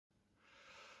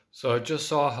So I just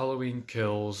saw Halloween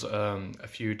Kills a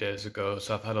few days ago,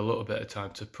 so I've had a little bit of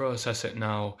time to process it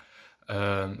now.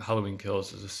 Halloween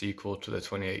Kills is a sequel to the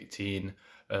 2018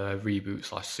 reboot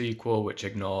slash sequel, which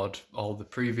ignored all the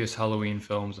previous Halloween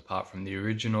films apart from the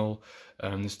original.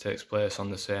 This takes place on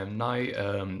the same night.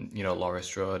 Laurie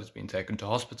Strode has been taken to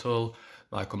hospital.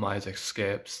 Michael Myers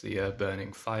escapes the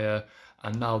burning fire,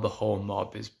 and now the whole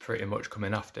mob is pretty much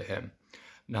coming after him.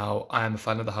 Now, I am a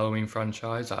fan of the Halloween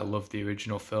franchise. I love the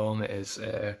original film. It is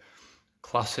a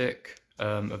classic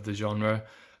of the genre.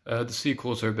 The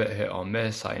sequels are a bit hit or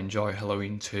miss. I enjoy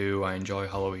Halloween 2, I enjoy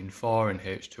Halloween 4 and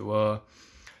H2O.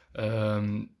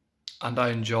 And I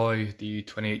enjoy the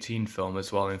 2018 film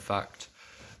as well. In fact,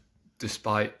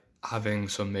 despite having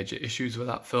some major issues with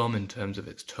that film in terms of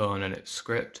its tone and its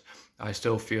script, I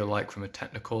still feel like from a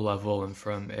technical level and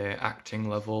from a acting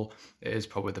level, it is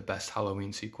probably the best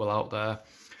Halloween sequel out there.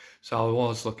 So I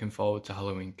was looking forward to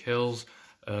Halloween Kills.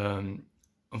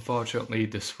 Unfortunately,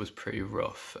 this was pretty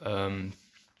rough. I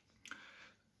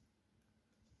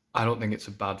don't think it's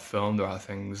a bad film. There are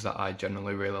things that I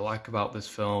generally really like about this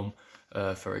film.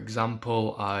 For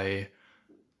example, I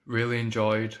really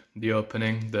enjoyed the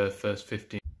opening, the first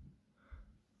 15.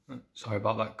 Sorry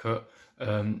about that cut.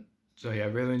 So yeah, I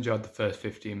really enjoyed the first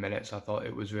 15 minutes. I thought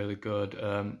it was really good.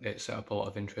 It set up a lot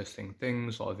of interesting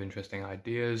things, a lot of interesting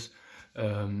ideas.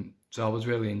 So I was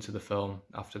really into the film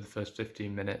after the first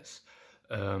 15 minutes.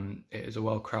 It is a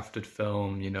well-crafted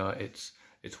film,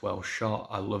 it's well shot.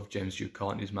 I love James Jude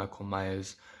Courtney's Michael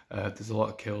Myers. There's a lot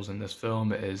of kills in this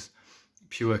film. It is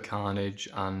pure carnage,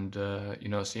 and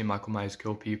seeing Michael Myers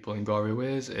kill people in gory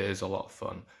ways, it is a lot of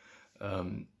fun.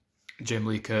 Jamie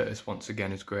Lee Curtis once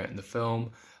again is great in the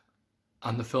film,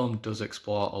 and the film does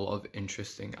explore a lot of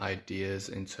interesting ideas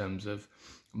in terms of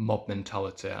mob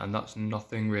mentality, and that's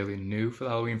nothing really new for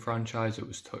the Halloween franchise. It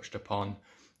was touched upon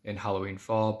in Halloween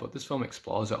 4, but this film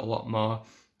explores it a lot more,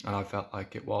 and I felt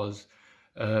like it was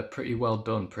pretty well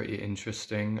done, pretty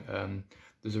interesting.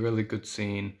 There's a really good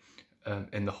scene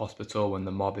in the hospital when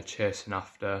the mob are chasing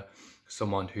after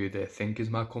someone who they think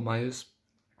is Michael Myers,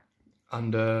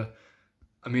 and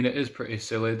it is pretty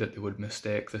silly that they would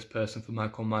mistake this person for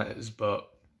Michael Myers, but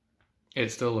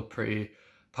it's still a pretty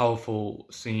powerful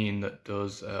scene that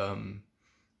does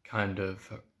kind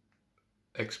of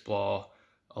explore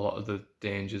a lot of the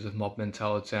dangers of mob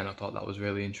mentality, and I thought that was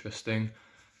really interesting.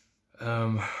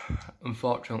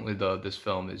 Unfortunately though, this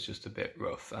film is just a bit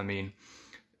rough.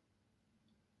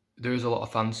 There is a lot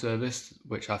of fan service,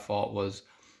 which I thought was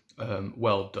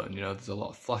well done. There's a lot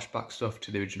of flashback stuff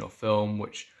to the original film,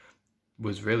 which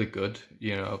was really good.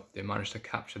 They managed to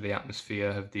capture the atmosphere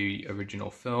of the original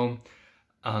film,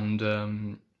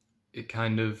 and it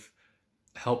kind of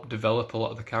helped develop a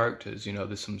lot of the characters.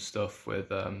 There's some stuff with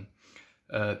the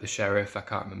sheriff, I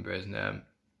can't remember his name,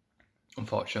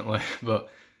 unfortunately, but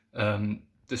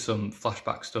there's some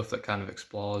flashback stuff that kind of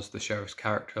explores the sheriff's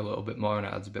character a little bit more and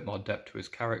adds a bit more depth to his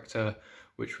character,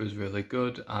 which was really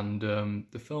good. And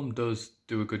the film does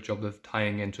do a good job of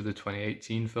tying into the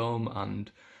 2018 film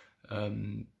and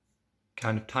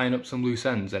kind of tying up some loose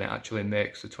ends, and it actually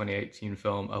makes the 2018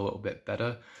 film a little bit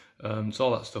better. So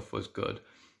all that stuff was good,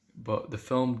 but the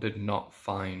film did not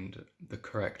find the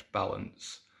correct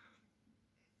balance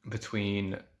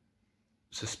between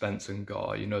suspense and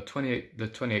gore. The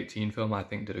 2018 film, I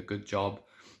think, did a good job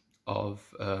of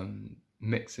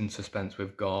mixing suspense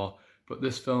with gore, but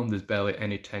this film, there's barely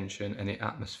any tension, any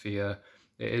atmosphere.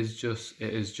 It is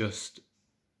just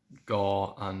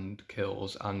gore and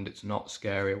kills, and it's not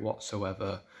scary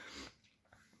whatsoever.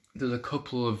 There's a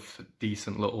couple of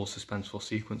decent little suspenseful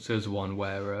sequences, one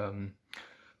where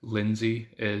Lindsay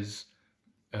is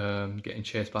getting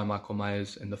chased by Michael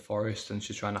Myers in the forest and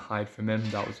she's trying to hide from him.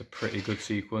 That was a pretty good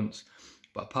sequence,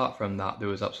 but apart from that, there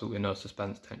was absolutely no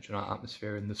suspense, tension or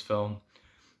atmosphere in this film,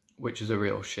 which is a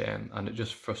real shame. And it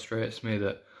just frustrates me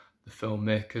that the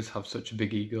filmmakers have such a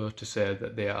big ego to say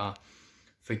that they are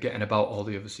forgetting about all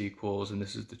the other sequels and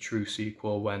this is the true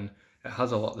sequel, when it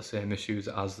has a lot of the same issues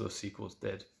as those sequels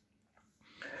did.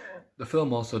 The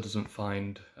film also doesn't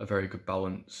find a very good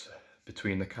balance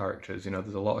between the characters.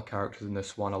 There's a lot of characters in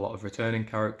this one, a lot of returning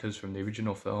characters from the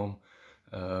original film,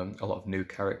 a lot of new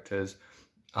characters,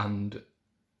 and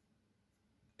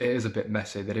it is a bit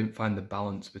messy. They didn't find the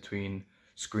balance between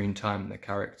screen time and the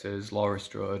characters. Laurie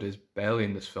Strode is barely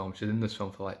in this film. She's in this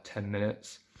film for like 10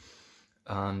 minutes,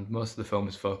 and most of the film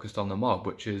is focused on the mob,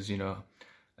 which is,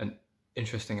 an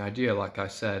interesting idea, like I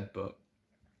said, but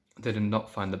they did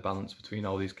not find the balance between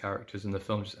all these characters, and the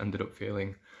film just ended up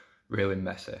feeling really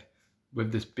messy.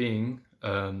 With this being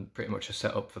pretty much a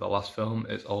setup for the last film,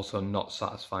 it's also not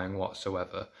satisfying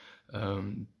whatsoever.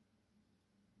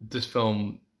 this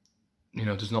film, you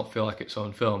know, does not feel like its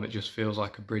own film. It just feels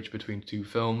like a bridge between two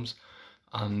films,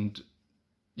 and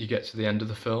you get to the end of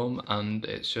the film and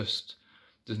it's just,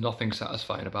 there's nothing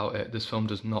satisfying about it. This film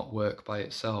does not work by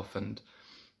itself, and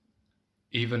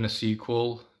even a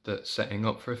sequel that's setting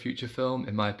up for a future film,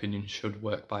 in my opinion, should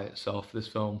work by itself. This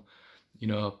film, you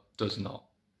know, does not.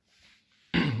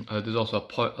 There's also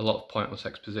a lot of pointless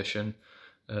exposition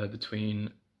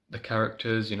between the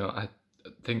characters. You know, I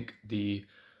think the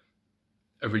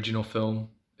original film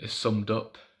is summed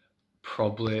up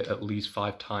probably at least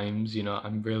 5 times. You know,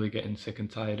 I'm really getting sick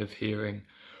and tired of hearing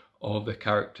all of the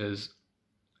characters,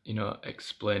 you know,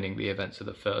 explaining the events of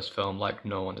the first film like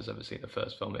no one has ever seen the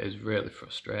first film. It is really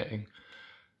frustrating.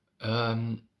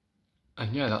 And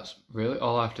yeah, that's really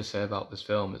all I have to say about this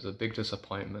film. It's a big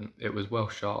disappointment. It was well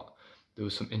shot. There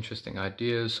was some interesting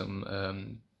ideas,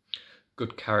 some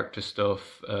good character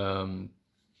stuff. I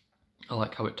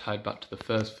like how it tied back to the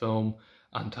first film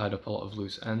and tied up a lot of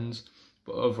loose ends.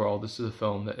 But overall, this is a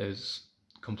film that is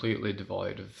completely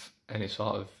devoid of any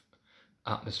sort of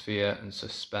atmosphere and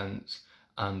suspense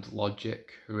and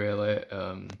logic, really.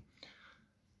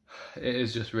 It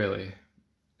is just really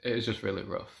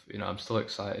rough. You know, I'm still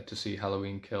excited to see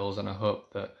Halloween Kills, and I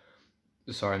hope that,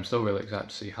 I'm still really excited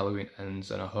to see Halloween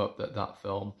Ends, and I hope that that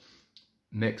film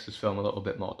makes this film a little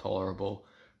bit more tolerable.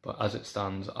 But as it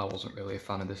stands, I wasn't really a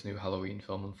fan of this new Halloween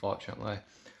film, unfortunately.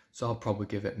 So I'll probably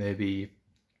give it maybe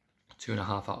 2.5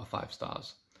 out of 5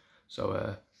 stars.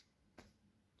 So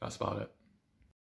that's about it.